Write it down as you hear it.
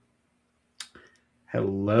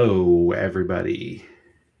Hello, everybody.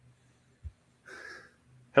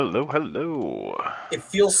 Hello, hello. It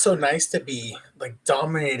feels so nice to be like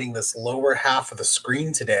dominating this lower half of the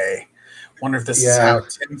screen today. Wonder if this is Yeah. how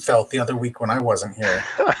Tim felt the other week when I wasn't here.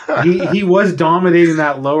 He was dominating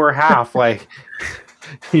that lower half, like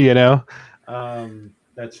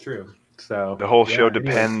that's true. So The whole show anyways.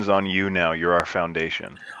 depends on you now. You're our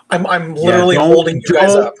foundation. I'm literally holding you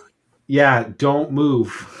guys up. Yeah, don't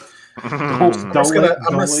move. I'm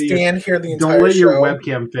gonna stand here the entire show. Don't let your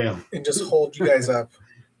webcam fail. And just hold you guys up.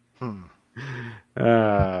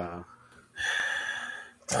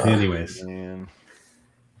 Anyways.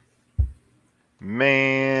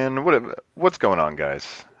 Man, what's going on,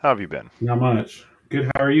 guys? How have you been? Not much. Good.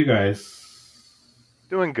 How are you guys?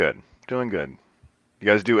 Doing good. Doing good. You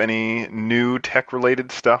guys do any new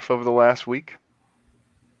tech-related stuff over the last week?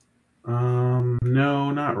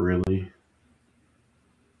 No, not really.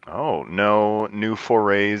 Oh, no new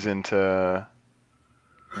forays into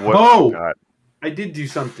what? Oh, I did do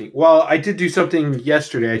something. Well, I did do something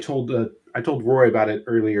yesterday. I told Roy about it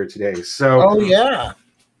earlier today. So, oh yeah,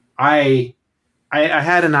 I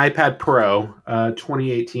had an iPad Pro,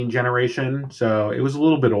 2018 generation, so it was a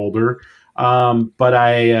little bit older. But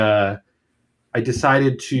I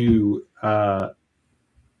decided to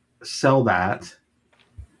sell that.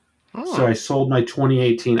 So I sold my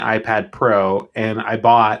 2018 iPad Pro and I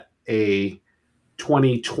bought a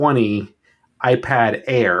 2020 iPad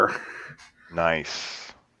Air.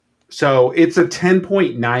 Nice. So it's a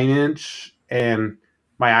 10.9 inch and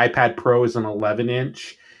my iPad Pro is an 11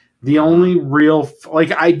 inch. The only real,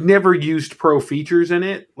 I never used pro features in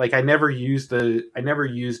it. Like I never used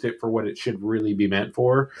it for what it should really be meant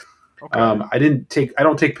for. Okay. I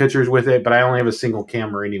don't take pictures with it, but I only have a single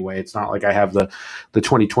camera anyway. It's not like I have the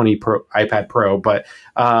 2020 iPad Pro, but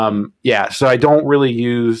yeah. So I don't really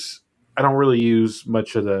use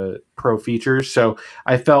much of the pro features. So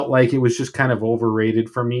I felt like it was just kind of overrated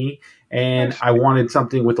for me, and I wanted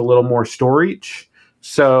something with a little more storage.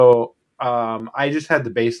 So I just had the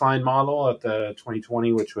baseline model at the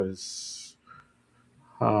 2020, which was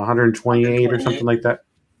 128 or something like that.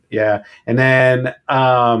 Yeah, and then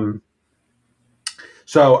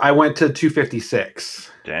so I went to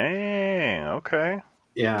 256. Dang. Okay.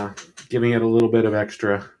 Yeah, giving it a little bit of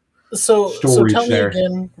extra. So tell me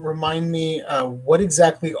again. Remind me, what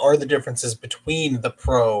exactly are the differences between the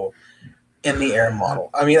Pro and the Air model?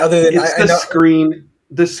 I mean, other than screen.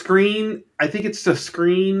 The screen. I think it's the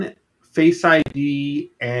screen, Face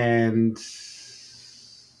ID, and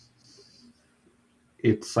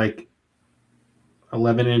it's like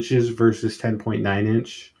 11 inches versus 10.9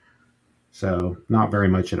 inch. So not very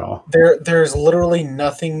much at all. There's literally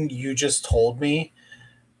nothing you just told me,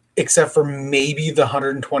 except for maybe the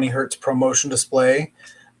 120 hertz ProMotion display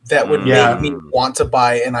that would make me want to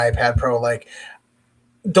buy an iPad Pro. Like,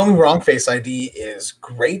 don't get me wrong, Face ID is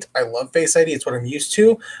great. I love Face ID. It's what I'm used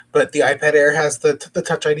to. But the iPad Air has the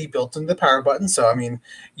Touch ID built into the power button. So, I mean,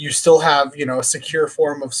 you still have, a secure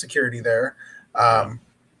form of security there.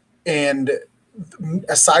 And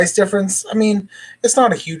a size difference, I mean, it's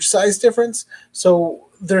not a huge size difference. So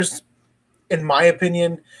there's, in my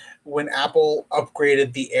opinion, when Apple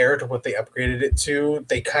upgraded the Air to what they upgraded it to,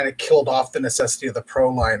 they kind of killed off the necessity of the Pro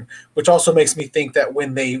line, which also makes me think that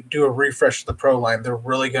when they do a refresh of the Pro line, they're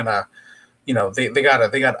really gonna, they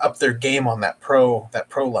gotta up their game on that Pro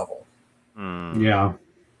level. Yeah.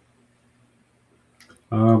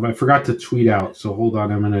 I forgot to tweet out, so hold on.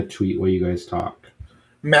 I'm gonna tweet while you guys talk.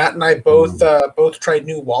 Matt and I both tried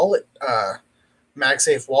new wallet,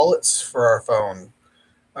 MagSafe wallets for our phone.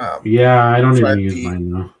 Yeah, I don't even use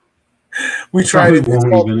mine though. We tried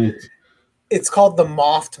it. It's called the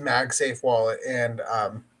Moft MagSafe wallet, and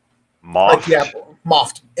Moft,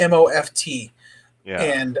 Moft, MOFT. Yeah,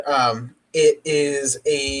 and it is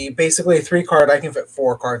basically a 3-card. I can fit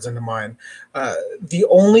 4 cards into mine. The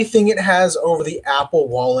only thing it has over the Apple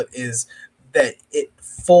Wallet is that it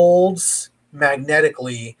folds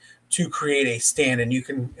magnetically to create a stand, and you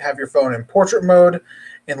can have your phone in portrait mode,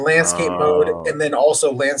 in landscape mode, and then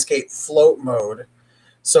also landscape float mode.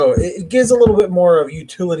 So it gives a little bit more of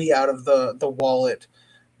utility out of the wallet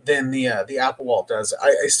than the Apple Wallet does.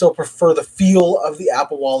 I still prefer the feel of the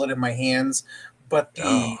Apple Wallet in my hands, but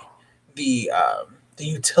the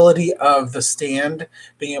utility of the stand,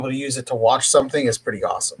 being able to use it to watch something, is pretty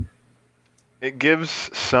awesome. It gives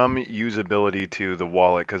some usability to the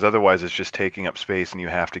wallet, because otherwise it's just taking up space and you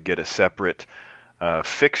have to get a separate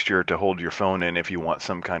fixture to hold your phone in if you want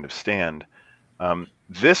some kind of stand.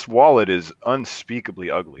 This wallet is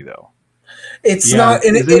unspeakably ugly, though. It's not,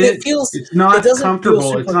 and it feels. It's not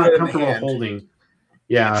comfortable. It's not comfortable holding.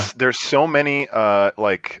 Yeah. There's so many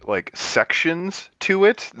like sections to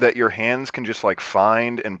it that your hands can just like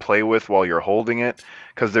find and play with while you're holding it,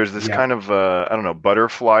 because there's this kind of I don't know,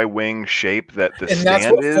 butterfly wing shape that the and that's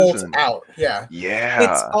stand what is, folds and out. Yeah,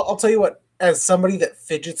 yeah, I'll tell you what. As somebody that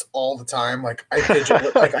fidgets all the time, like I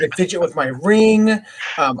fidget, I fidget with my ring.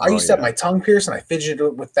 I used to have my tongue pierced, and I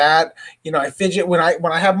fidgeted with that. You know, I fidget when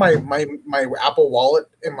I have my Apple Wallet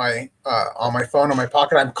in my on my phone in my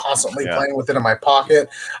pocket. I'm constantly playing with it in my pocket.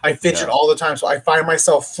 I fidget all the time, so I find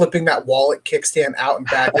myself flipping that wallet kickstand out and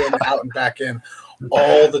back in, out and back in,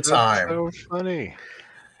 all the time. That's so funny.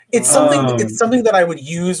 It's something. It's something that I would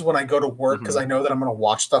use when I go to work because I know that I'm going to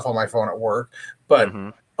watch stuff on my phone at work. But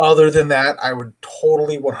other than that, I would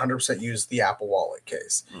totally 100% use the Apple Wallet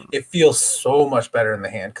case. It feels so much better in the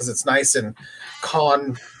hand because it's nice and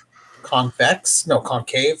convex. No,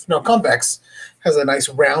 concave. No, convex. Has a nice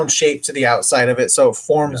round shape to the outside of it, so it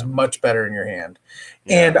forms much better in your hand.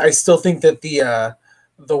 And I still think that the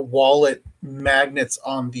wallet magnets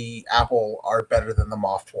on the Apple are better than the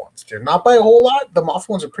Moft ones. They're not by a whole lot. The Moft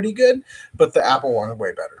ones are pretty good, but the Apple ones are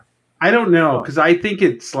way better. I don't know, because I think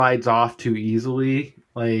it slides off too easily.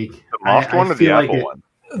 Like the Moft one or the Apple one?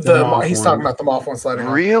 He's talking about the Moft one sliding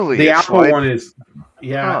off. Really? The Apple one is,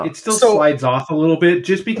 it still slides off a little bit,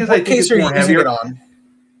 just because I think it's more heavier.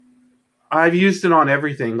 I've used it on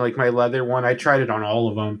everything, like my leather one. I tried it on all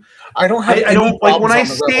of them. I don't like when I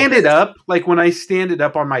stand it up, like when I stand it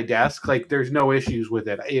up on my desk, like there's no issues with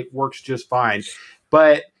it. It works just fine.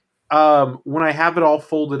 But when I have it all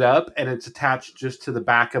folded up and it's attached just to the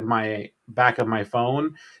back of my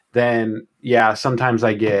phone, then sometimes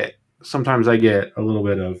I get a little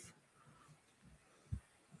bit of,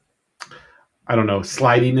 I don't know,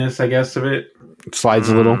 slidiness, I guess, of it. It slides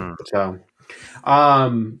a little. So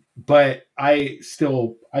but I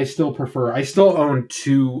still prefer, I still own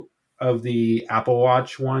 2 of the Apple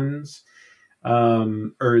Watch ones,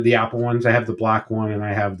 or the Apple ones. I have the black one and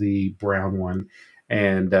I have the brown one.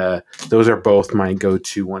 And those are both my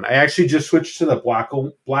go-to one. I actually just switched to the black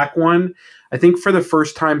one. I think for the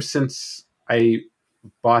first time since I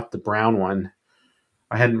bought the brown one.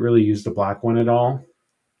 I hadn't really used the black one at all.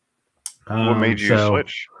 What made you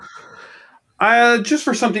switch? Just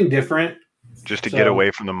for something different. Just to get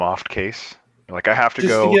away from the Moft case? Like, I have to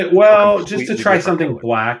just go... just to try something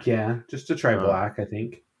black, Just to try black, I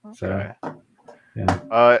think. Okay. So,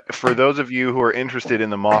 yeah. For those of you who are interested in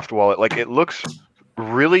the Moft wallet, like, it looks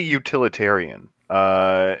really utilitarian.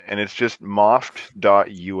 And it's just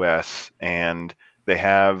moft.us, and they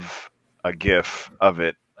have a GIF of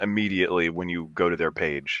it immediately when you go to their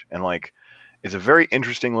page. And, like, it's a very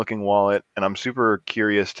interesting looking wallet, and I'm super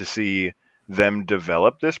curious to see them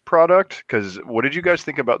develop this product. Because what did you guys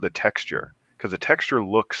think about the texture? Because the texture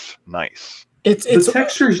looks nice. The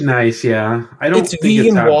texture's nice, yeah. I don't think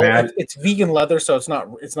it's that bad. It's vegan leather, so it's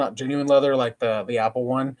not genuine leather like the Apple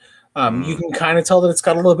one. You can kind of tell that it's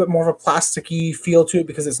got a little bit more of a plasticky feel to it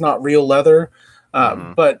because it's not real leather.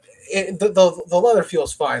 But the leather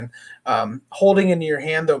feels fine. Holding into your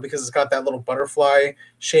hand though, because it's got that little butterfly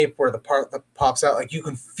shape where the part that pops out, like you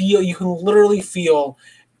can literally feel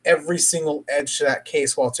every single edge to that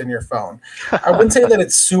case while it's in your phone. I wouldn't say that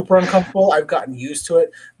it's super uncomfortable. I've gotten used to it,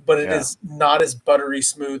 but it is not as buttery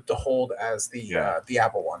smooth to hold as the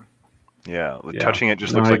Apple one. Yeah, touching it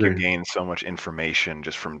just looks like you gain so much information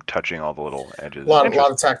just from touching all the little edges. A lot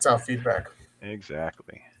of tactile feedback.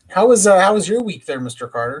 Exactly. How was your week there,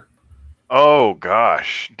 Mr. Carter? Oh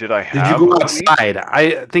gosh, did you go outside?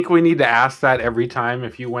 I think we need to ask that every time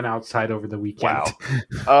if you went outside over the weekend.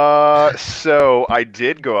 Wow. So I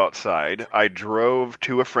did go outside. I drove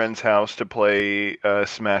to a friend's house to play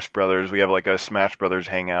Smash Brothers. We have like a Smash Brothers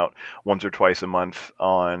hangout once or twice a month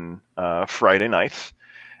on Friday nights.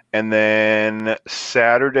 And then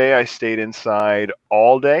Saturday I stayed inside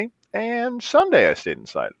all day, and Sunday I stayed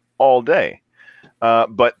inside all day.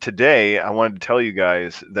 But today, I wanted to tell you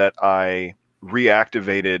guys that I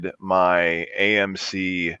reactivated my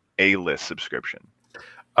AMC A-List subscription.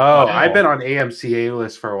 Oh, I've been on AMC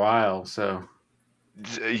A-List for a while, so...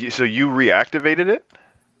 So you reactivated it?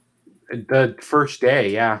 The first day,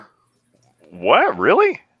 yeah. What?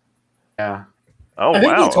 Really? Yeah. Oh, wow. I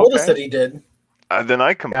think he told us that he did. Then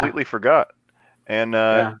I completely forgot.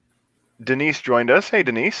 And Denise joined us. Hey,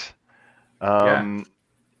 Denise.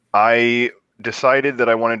 I decided that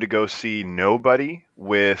I wanted to go see Nobody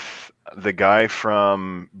with the guy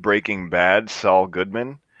from Breaking Bad, Saul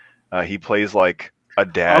Goodman. He plays like a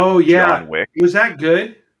dad. Oh yeah, John Wick. Was that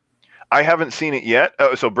good? I haven't seen it yet.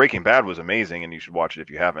 So Breaking Bad was amazing, and you should watch it if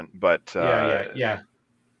you haven't. But yeah.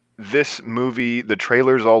 this movie, the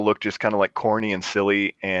trailers all look just kind of like corny and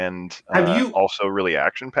silly, and also really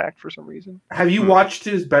action packed for some reason. Have you watched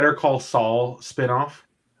his Better Call Saul spinoff?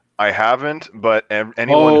 I haven't, but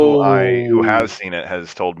anyone who has seen it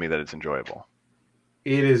has told me that it's enjoyable.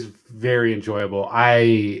 It is very enjoyable.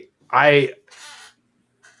 I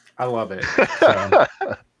love it. So,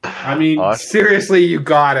 I mean, awesome. Seriously, you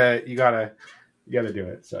gotta do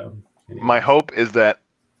it. So anyway. My hope is that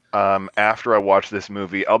after I watch this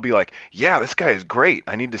movie, I'll be like, yeah, this guy is great.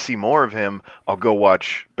 I need to see more of him. I'll go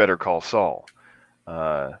watch Better Call Saul.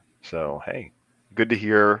 So hey, good to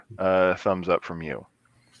hear thumbs up from you.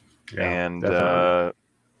 Yeah, and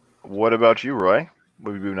what about you, Roy?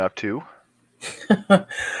 What have you been up to?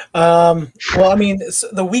 Well, I mean,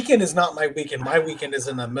 the weekend is not my weekend. My weekend is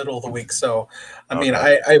in the middle of the week. So, I mean,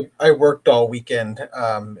 I worked all weekend,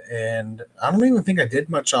 and I don't even think I did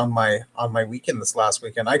much on my weekend this last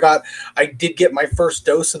weekend. I did get my first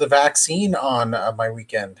dose of the vaccine on my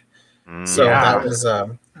weekend, so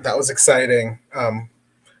that was exciting.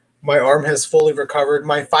 My arm has fully recovered.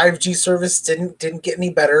 My 5G service didn't get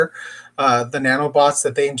any better. The nanobots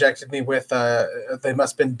that they injected me with, they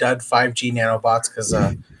must have been dud 5G nanobots because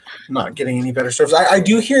I'm not getting any better service. I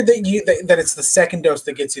do hear that it's the second dose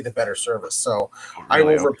that gets you the better service. So I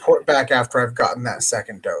will report back after I've gotten that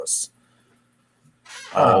second dose.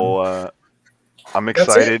 I'm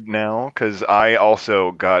excited now because I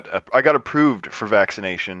also got approved for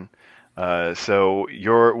vaccination. So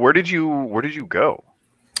where did you go?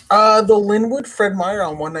 The Linwood Fred Meyer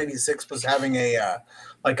on 196 was having a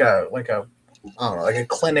like a I don't know, like a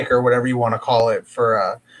clinic or whatever you want to call it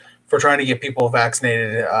for trying to get people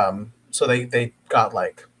vaccinated. So they got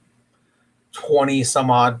like 20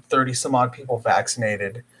 some odd, 30 some odd people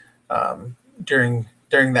vaccinated during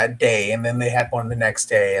that day, and then they had one the next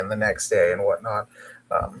day and the next day and whatnot.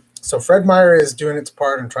 So Fred Meyer is doing its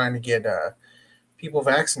part in trying to get people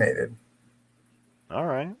vaccinated. All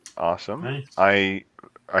right, awesome. Nice.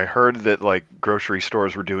 I heard that like grocery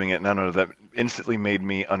stores were doing it, and I don't know, that instantly made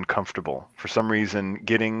me uncomfortable. For some reason,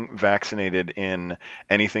 getting vaccinated in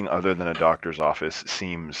anything other than a doctor's office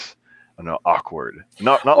seems, I don't know, awkward.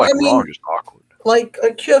 Not wrong, just awkward. Like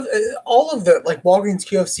all of the like Walgreens,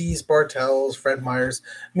 QFCs, Bartels, Fred Meyers.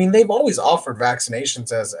 I mean, they've always offered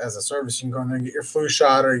vaccinations as a service. You can go in there and get your flu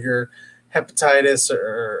shot or your hepatitis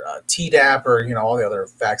or Tdap or all the other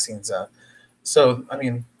vaccines. So I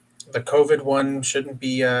mean, the COVID one shouldn't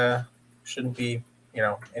be any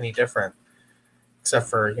different, except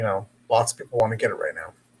for lots of people want to get it right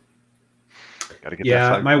now. Gotta get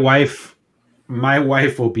that my wife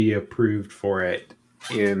will be approved for it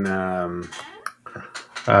in the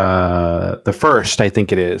 1st, I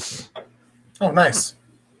think it is. Oh, nice.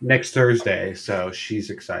 Next Thursday, so she's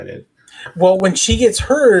excited. Well, when she gets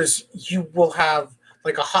hers, you will have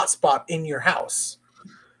like a hotspot in your house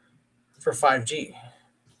for 5G.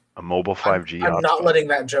 A mobile 5G. I'm not letting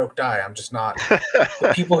that joke die. I'm just not.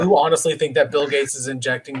 The people who honestly think that Bill Gates is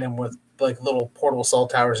injecting them with like little portable cell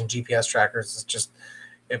towers and GPS trackers,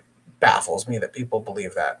 it baffles me that people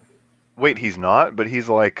believe that. Wait, he's not? But he's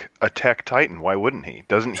like a tech titan. Why wouldn't he?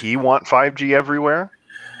 Doesn't he want 5G everywhere?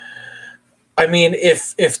 I mean,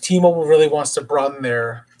 if T-Mobile really wants to broaden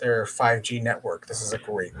their 5G network, this is a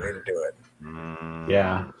great way to do it.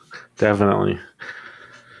 Yeah, definitely.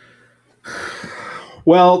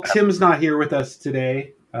 Well, Tim's not here with us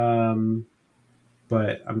today,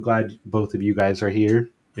 but I'm glad both of you guys are here.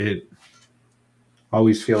 It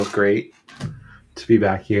always feels great to be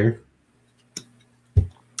back here.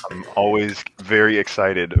 I'm always very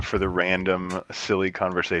excited for the random, silly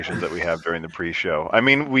conversations that we have during the pre-show. I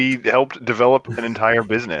mean, we helped develop an entire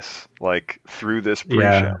business through this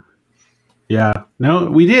pre-show. Yeah. No,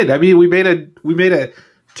 we did. I mean, we made a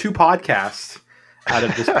 2 podcasts out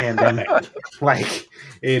of this pandemic.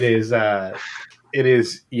 It is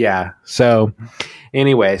yeah. So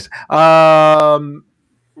anyways, a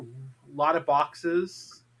lot of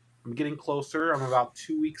boxes. I'm getting closer. I'm about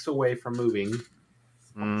 2 weeks away from moving.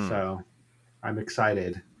 So I'm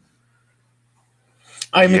excited.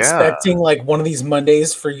 I'm expecting one of these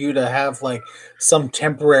Mondays for you to have some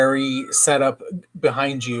temporary setup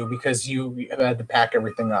behind you because you have had to pack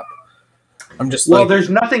everything up. I'm just there's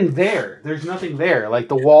nothing there. There's nothing there.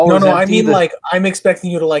 The wall. No, I mean I'm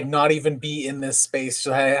expecting you to not even be in this space.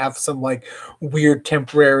 So I have some weird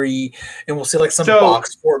temporary, and we'll see some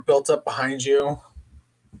box fort built up behind you.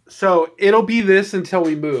 So it'll be this until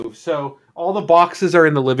we move. So all the boxes are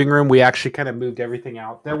in the living room. We actually kind of moved everything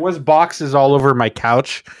out. There was boxes all over my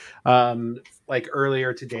couch,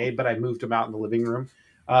 earlier today, but I moved them out in the living room.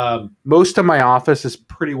 Most of my office is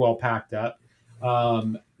pretty well packed up.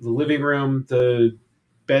 The living room, the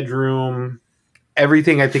bedroom,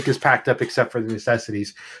 everything I think is packed up except for the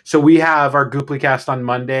necessities. So we have our Gooplecast on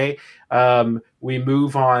Monday. We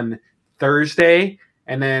move on Thursday,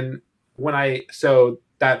 and then so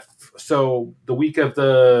the week of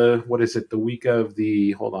the the week of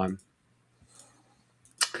the hold on.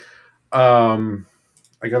 I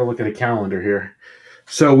got to look at a calendar here.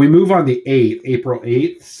 So we move on the 8th, April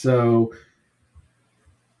 8th. So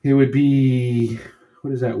it would be,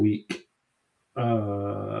 what is that week?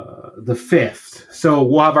 The 5th. So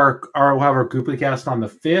we'll have our Gooplecast on the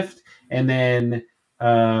 5th, and then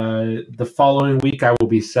the following week I will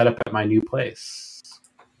be set up at my new place.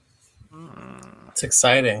 It's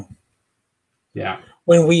exciting. Yeah.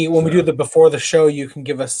 When we do the before the show, you can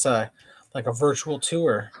give us like a virtual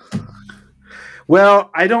tour.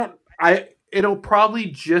 Well, it'll probably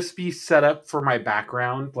just be set up for my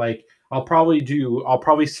background. Like I'll probably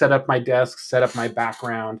set up my desk, set up my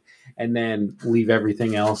background, and then leave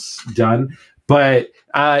everything else done. But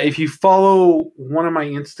if you follow one of my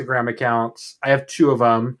Instagram accounts, I have 2 of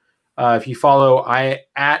them. If you follow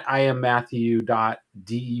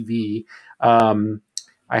iammatthew.dev,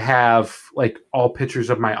 I have like all pictures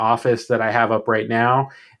of my office that I have up right now.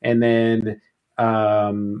 And then,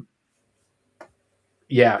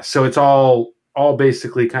 so it's all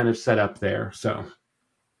basically kind of set up there. So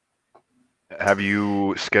have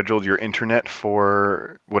you scheduled your internet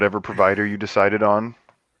for whatever provider you decided on?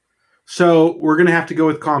 So we're going to have to go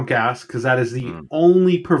with Comcast because that is the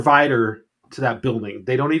only provider to that building.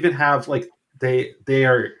 They don't even have like they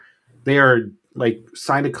are like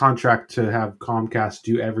signed a contract to have Comcast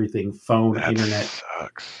do everything, phone, that internet,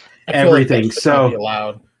 sucks. everything. Like so be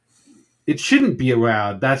allowed. It shouldn't be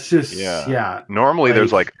allowed. That's just Normally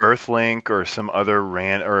there's like Earthlink or some other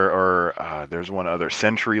there's one other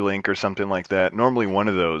CenturyLink or something like that. Normally one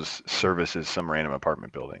of those services some random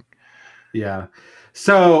apartment building. Yeah.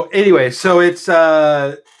 So anyway, so it's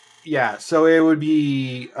so it would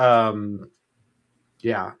be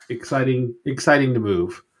exciting to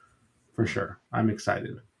move for sure. I'm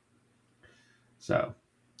excited. So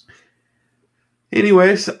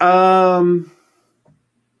anyways,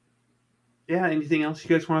 anything else you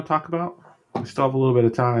guys want to talk about? We still have a little bit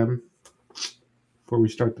of time before we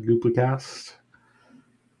start the Gooplecast.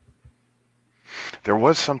 There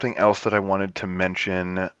was something else that I wanted to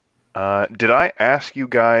mention. Did I ask you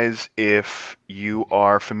guys if you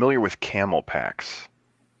are familiar with camel packs?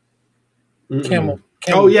 Camel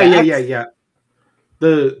oh yeah.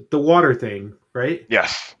 The water thing, right?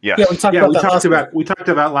 Yes. Yeah, we talked about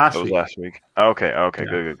last week. Last week. Okay,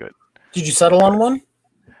 good. Did you settle on one?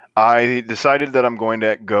 I decided that I'm going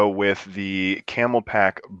to go with the Camel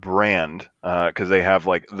Pack brand because they have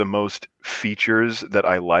like the most features that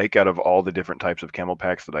I like out of all the different types of Camel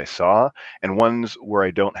Packs that I saw, and ones where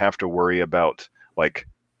I don't have to worry about like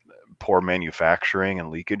poor manufacturing and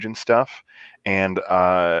leakage and stuff. And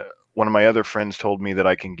one of my other friends told me that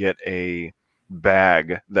I can get a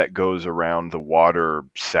bag that goes around the water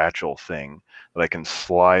satchel thing, that I can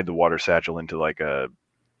slide the water satchel into like a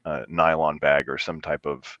nylon bag or some type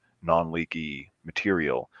of non-leaky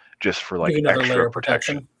material just for like extra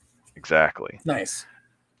protection. Exactly. Nice.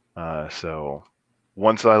 So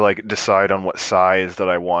once I like decide on what size that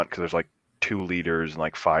I want, because there's like 2 liters and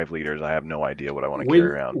like 5 liters, I have no idea what I want to carry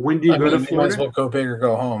around. When do you go to Florida? You might as well go big or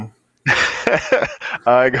go home.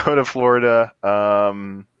 I go to Florida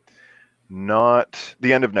not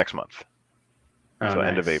the end of next month. So nice.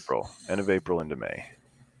 End of April into May.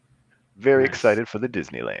 Very excited for the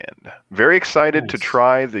Disneyland. Very excited to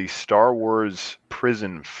try the Star Wars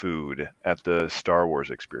prison food at the Star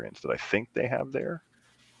Wars experience that I think they have there.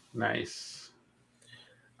 Nice.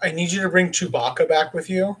 I need you to bring Chewbacca back with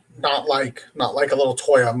you. Not like a little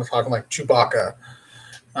toy. I'm talking like Chewbacca.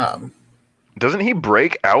 Doesn't he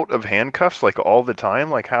break out of handcuffs like all the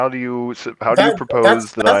time? Like how do you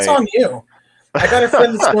propose that's on you. I got a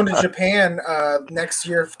friend that's going to Japan next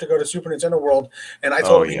year to go to Super Nintendo World, and I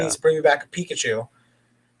told him he needs to bring me back a Pikachu,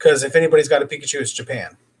 because if anybody's got a Pikachu, it's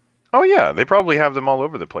Japan. Oh yeah, they probably have them all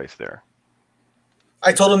over the place there.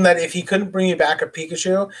 I told him that if he couldn't bring me back a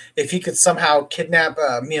Pikachu, if he could somehow kidnap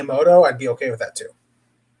Miyamoto, I'd be okay with that too.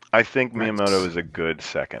 I think Miyamoto is a good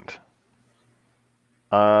second.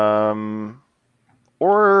 Or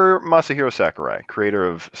Masahiro Sakurai, creator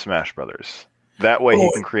of Smash Brothers. That way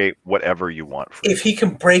he can create whatever you want. If he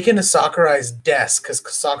can break into Sakurai's desk, because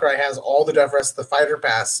Sakurai has all the rest of the Fighter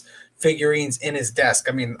Pass figurines in his desk.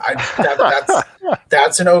 I mean,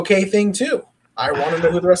 that's an okay thing too. I want to know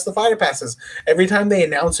who the rest of the Fighter Pass is. Every time they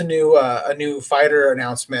announce a new fighter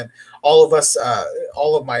announcement, all of us,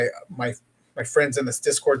 all of my friends in this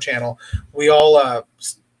Discord channel, we all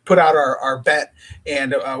put out our bet,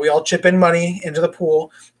 and we all chip in money into the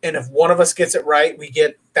pool. And if one of us gets it right, we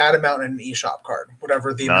get that amount in an eShop card,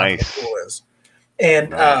 whatever the amount of the pool is.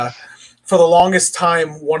 And for the longest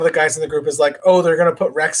time, one of the guys in the group is like, "Oh, they're going to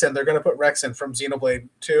put Rex in. They're going to put Rex in from Xenoblade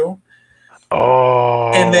 2."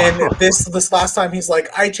 Oh. And then this last time, he's like,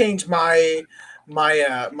 "I changed my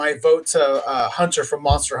vote to Hunter from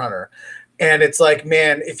Monster Hunter." And it's like,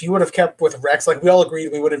 man, if you would have kept with Rex, like we all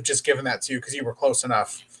agreed, we would have just given that to you because you were close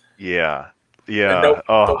enough. Yeah. The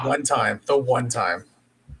one time.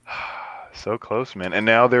 So close, man. And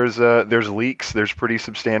now there's leaks. There's pretty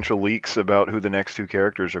substantial leaks about who the next two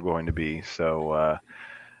characters are going to be. So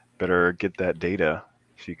better get that data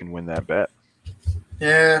so you can win that bet.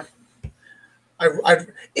 Yeah.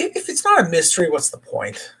 If it's not a mystery, what's the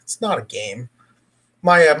point? It's not a game.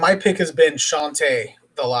 My pick has been Shantae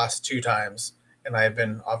the last 2 times, and I have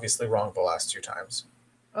been obviously wrong the last 2 times.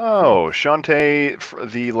 Oh,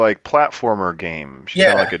 Shantae, the like platformer game. She's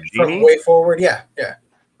kind of like a genie. From Way Forward, yeah.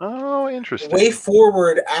 Oh, interesting. Way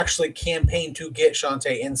Forward actually campaigned to get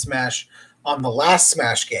Shantae in Smash on the last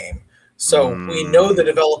Smash game. So we know the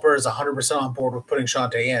developer is 100% on board with putting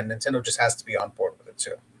Shantae in. Nintendo just has to be on board with it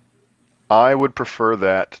too. I would prefer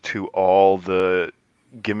that to all the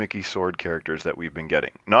gimmicky sword characters that we've been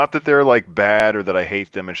getting. Not that they're like bad or that I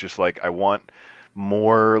hate them. It's just like I want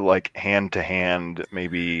more like hand-to-hand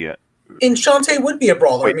maybe. And Shantae would be a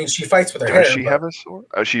brawler. Wait, I mean, she fights with her hair. Does she have a sword?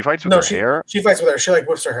 She fights with her hair? She fights with her. She like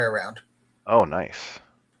whips her hair around. Oh, nice.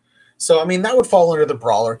 So, I mean, that would fall under the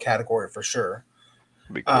brawler category for sure.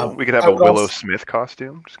 Be cool. We could have a Willow Smith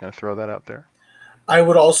costume. Just going to throw that out there. I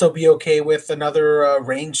would also be okay with another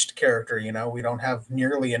ranged character. You know, we don't have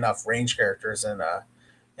nearly enough ranged characters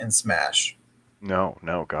in Smash. No,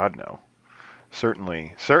 God, no.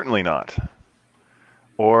 Certainly not.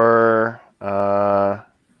 Or I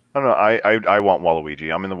don't know. I want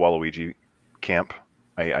Waluigi. I'm in the Waluigi camp.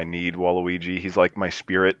 I need Waluigi. He's like my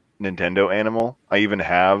spirit Nintendo animal. I even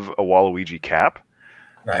have a Waluigi cap.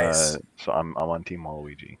 Nice. So I'm on Team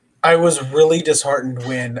Waluigi. I was really disheartened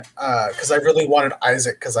when, because I really wanted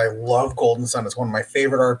Isaac because I love Golden Sun. It's one of my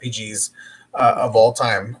favorite RPGs of all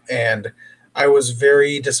time. And I was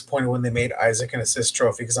very disappointed when they made Isaac an assist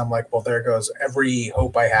trophy because I'm like, well, there goes every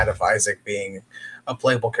hope I had of Isaac being a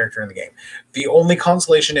playable character in the game. The only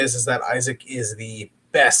consolation is that Isaac is the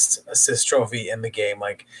best assist trophy in the game.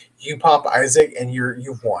 Like, you pop Isaac and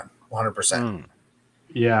you've won 100%.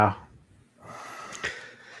 Yeah.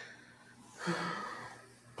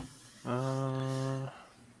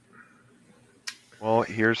 Well,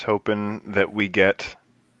 here's hoping that we get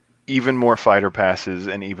even more fighter passes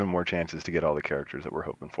and even more chances to get all the characters that we're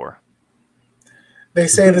hoping for. They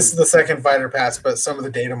say this is the second fighter pass, but some of the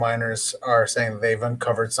data miners are saying that they've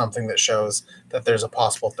uncovered something that shows that there's a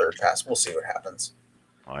possible third pass. We'll see what happens.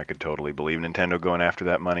 Well, I could totally believe Nintendo going after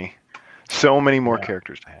that money. So many more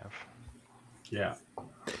characters to have. Yeah.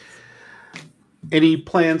 Any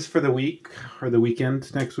plans for the week or the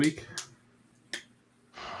weekend next week?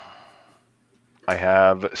 I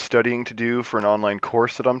have studying to do for an online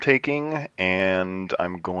course that I'm taking, and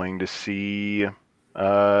I'm going to see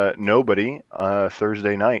Nobody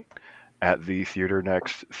Thursday night at the theater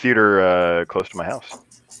close to my house.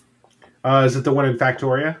 Is it the one in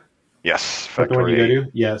Factoria? Yes, Factoria. The one you go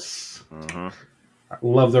to? Yes. Mm-hmm. I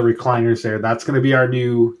love the recliners there. That'll be our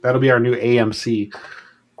new AMC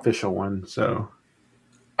official one. So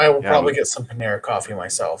I will probably get some Panera coffee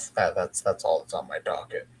myself. That's all that's on my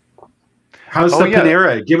docket. How's the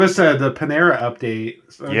Panera? Give us the Panera update.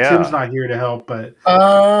 Tim's not here to help, but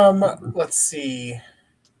let's see.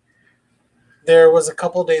 There was a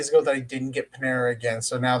couple of days ago that I didn't get Panera again,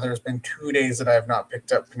 so now there's been 2 days that I have not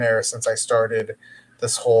picked up Panera since I started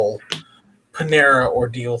this whole Panera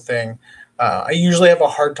ordeal thing. I usually have a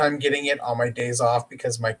hard time getting it on my days off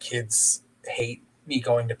because my kids hate me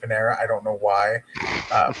going to Panera. I don't know why.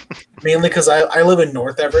 Mainly because I live in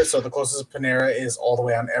North Everett, so the closest Panera is all the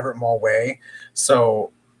way on Everett Mall Way.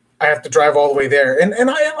 So I have to drive all the way there. And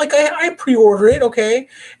I pre-order it, okay?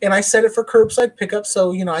 And I set it for curbside pickup.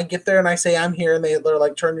 So, I get there and I say I'm here, and they're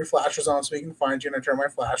like, turn your flashers on so we can find you. And I turn my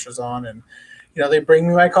flashers on, and they bring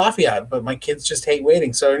me my coffee out. But my kids just hate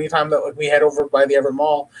waiting. So anytime that we head over by the Everett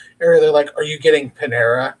Mall area, they're like, are you getting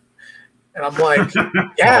Panera? And I'm like,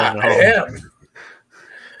 yeah, I am.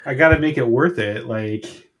 I got to make it worth it.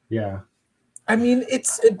 Yeah. I mean,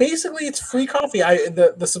 it's free coffee.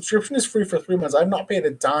 The subscription is free for 3 months. I've not paid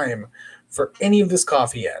a dime for any of this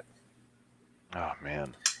coffee yet. Oh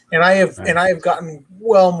man. And I have gotten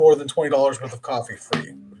well more than $20 worth of coffee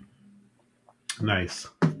free. Nice.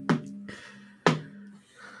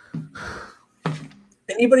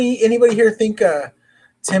 Anybody here think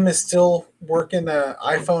Tim is still working the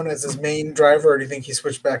iPhone as his main driver, or do you think he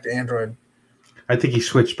switched back to Android? I think he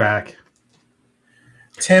switched back.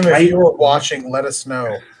 Tim, if you were watching, let us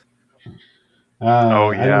know.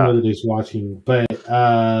 Oh, yeah. I don't know that he's watching, but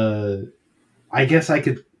I guess I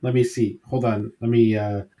could. Let me see. Hold on. Let me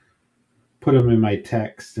put him in my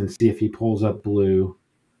text and see if he pulls up Blue.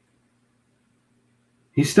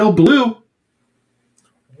 He's still Blue.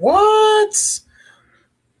 What?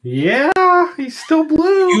 Yeah, he's still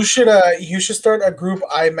Blue. You should start a group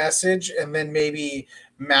iMessage, and then maybe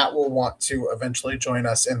Matt will want to eventually join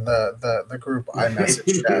us in the group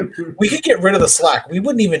iMessage chat. We could get rid of the Slack. We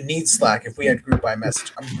wouldn't even need Slack if we had group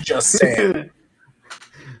iMessage. I'm just saying.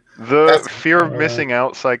 The fear of missing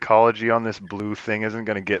out psychology on this Blue thing isn't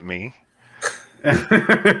going to get me.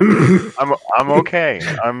 I'm okay.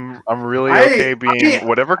 I'm really okay being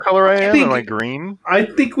whatever color I am. Am I green? I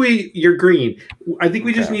think you're green. I think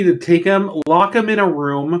we just need to take him, lock him in a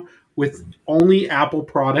room with only Apple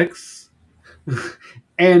products,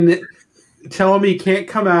 and tell him he can't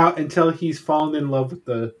come out until he's fallen in love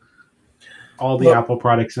with all the Apple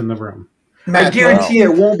products in the room. Matt, I guarantee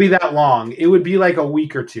it won't be that long. It would be like a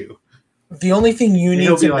week or two. The only thing you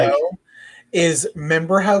need to know is,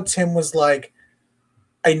 remember how Tim was like,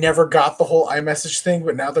 I never got the whole iMessage thing,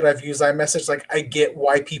 but now that I've used iMessage, like, I get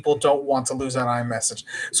why people don't want to lose on iMessage.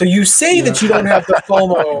 So you say that you don't have the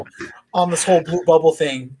FOMO on this whole Blue Bubble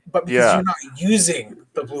thing, but because you're not using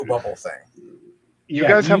the Blue Bubble thing. You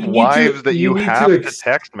guys have wives that you have to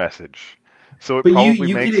text message. So it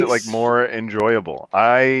probably makes it like more enjoyable.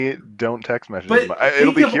 I don't text message. But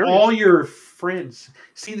it'll be curious. All your friends.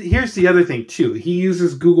 See, here's the other thing too. He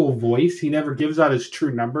uses Google Voice. He never gives out his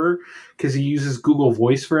true number because he uses Google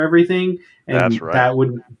Voice for everything, and that's right.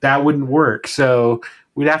 that wouldn't work. So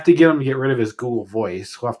we'd have to get him to get rid of his Google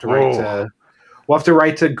Voice. We'll have to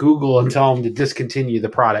write to Google and tell him to discontinue the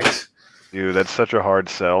product. Dude, that's such a hard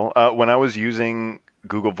sell. When I was using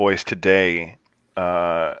Google Voice today,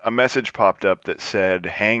 a message popped up that said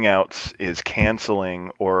Hangouts is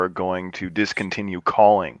canceling or going to discontinue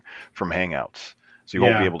calling from Hangouts. So you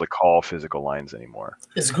won't be able to call physical lines anymore.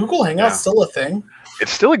 Is Google Hangouts still a thing? It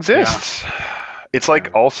still exists. Yeah. It's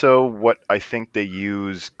like also what I think they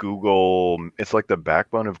use Google. It's like the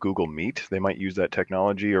backbone of Google Meet. They might use that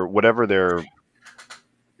technology or whatever their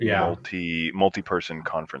multi-person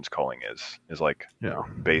conference calling is like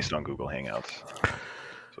based on Google Hangouts.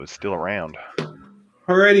 So it's still around.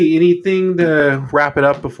 Alrighty, anything to wrap it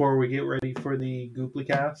up before we get ready for the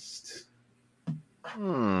Gooplecast?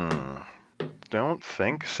 Don't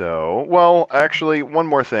think so. Well, actually, one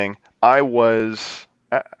more thing. I was,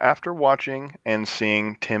 after watching and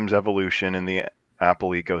seeing Tim's evolution in the Apple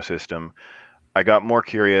ecosystem, I got more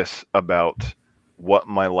curious about what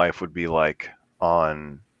my life would be like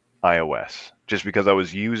on iOS. Just because I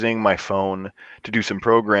was using my phone to do some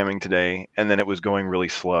programming today, and then it was going really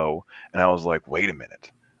slow, and I was like, wait a minute.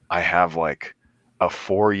 I have like a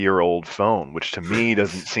 4-year-old phone, which to me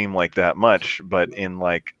doesn't seem like that much, but in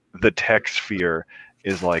like the tech sphere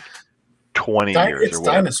is like 20 years. It's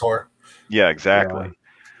dinosaur. Yeah, exactly.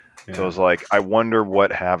 Yeah. So I was like, I wonder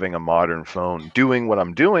what having a modern phone doing what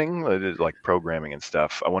I'm doing, like programming and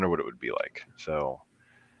stuff, I wonder what it would be like. So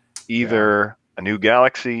either a new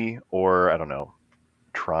Galaxy or, I don't know,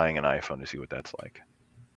 trying an iPhone to see what that's like.